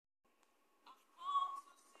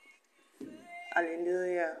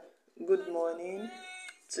Hallelujah. Good morning.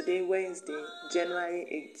 Today, Wednesday,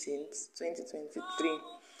 January 18th, 2023.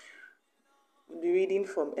 We'll be reading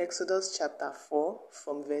from Exodus chapter 4,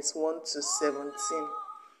 from verse 1 to 17.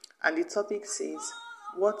 And the topic says,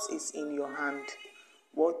 What is in your hand?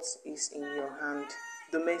 What is in your hand?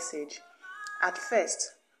 The message. At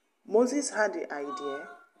first, Moses had the idea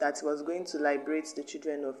that he was going to liberate the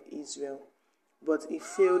children of Israel, but he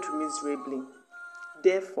failed miserably.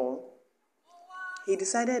 Therefore, he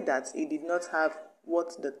decided that he did not have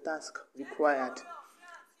what the task required.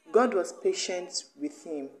 God was patient with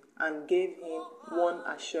him and gave him one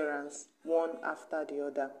assurance, one after the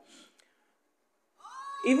other.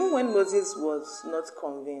 Even when Moses was not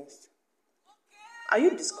convinced. Are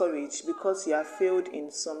you discouraged because you have failed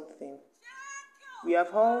in something? We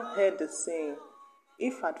have all heard the saying,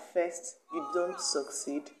 if at first you don't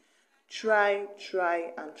succeed, try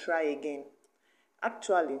and try again.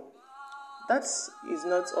 Actually, that is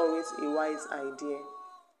not always a wise idea.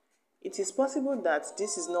 It is possible that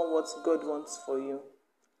this is not what God wants for you,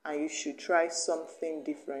 and you should try something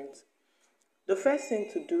different. The first thing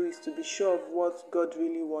to do is to be sure of what God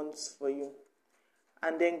really wants for you,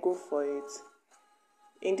 and then go for it.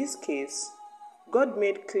 In this case, God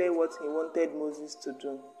made clear what he wanted Moses to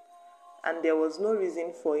do, and there was no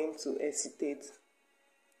reason for him to hesitate.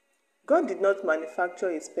 God did not manufacture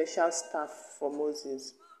a special staff for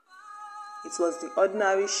Moses. It was the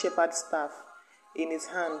ordinary shepherd staff in his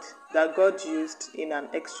hand that God used in an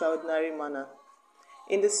extraordinary manner.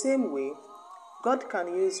 In the same way, God can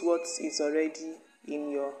use what is already in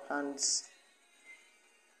your hands.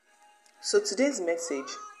 So today's message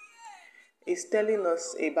is telling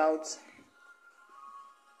us about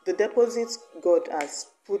the deposit God has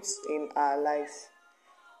put in our lives.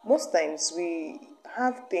 Most times we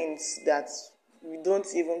have things that we don't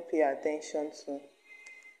even pay attention to.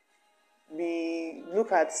 We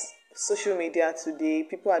look at social media today,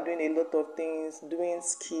 people are doing a lot of things, doing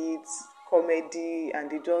skits, comedy, and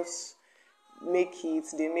they just make it,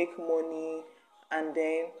 they make money, and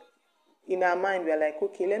then in our mind we are like,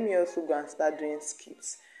 okay, let me also go and start doing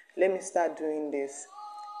skits. Let me start doing this.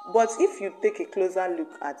 But if you take a closer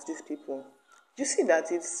look at these people, you see that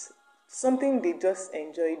it's something they just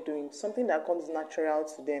enjoy doing, something that comes natural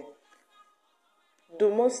to them.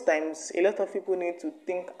 Though most times, a lot of people need to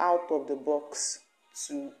think out of the box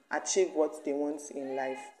to achieve what they want in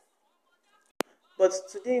life. But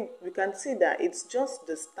today, we can see that it's just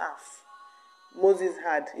the staff Moses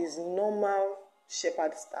had, his normal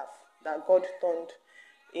shepherd staff, that God turned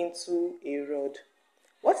into a rod.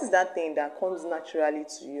 What is that thing that comes naturally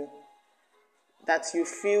to you, that you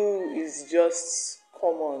feel is just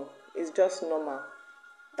common, is just normal?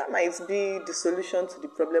 That might be the solution to the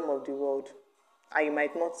problem of the world, and you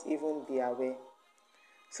might not even be aware.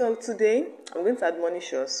 So today, I'm going to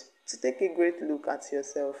admonish us to take a great look at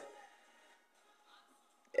yourself.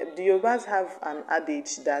 The Yorubas have an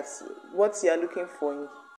adage that what you are looking for in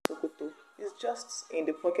Sokoto is just in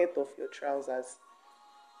the pocket of your trousers.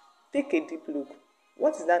 Take a deep look.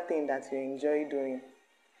 What is that thing that you enjoy doing,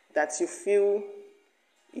 that you feel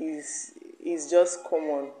is just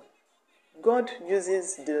common? God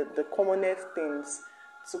uses the commonest things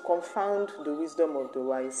to confound the wisdom of the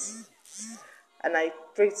wise. And I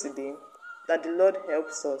pray today that the Lord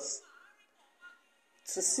helps us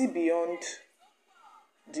to see beyond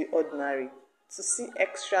the ordinary, to see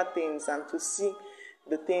extra things, and to see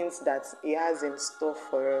the things that he has in store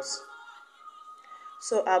for us.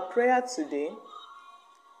 So our prayer today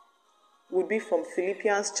would be from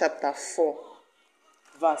Philippians chapter 4,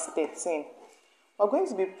 verse 13. We're going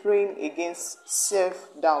to be praying against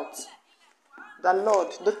self-doubt. The Lord,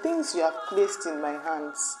 the things you have placed in my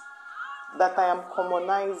hands, that I am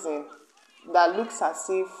commonizing, that looks as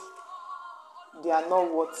if they are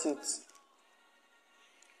not worth it.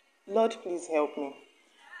 Lord, please help me.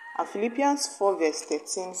 And Philippians 4 verse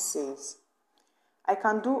 13 says, I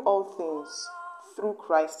can do all things through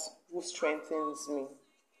Christ who strengthens me.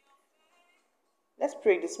 Let's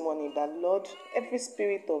pray this morning that, Lord, every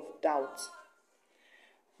spirit of doubt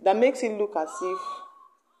that makes it look as if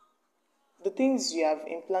the things you have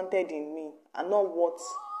implanted in me are not worth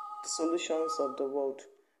the solutions of the world.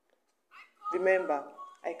 Remember,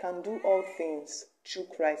 I can do all things through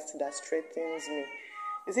Christ that strengthens me.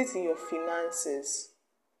 Is it in your finances?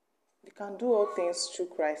 You can do all things through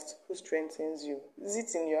Christ who strengthens you. Is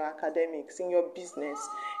it in your academics, in your business,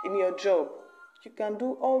 in your job? You can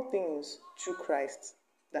do all things through Christ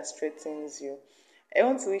that strengthens you. I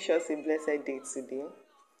want to wish us a blessed day today,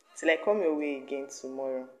 till I come your way again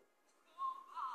tomorrow.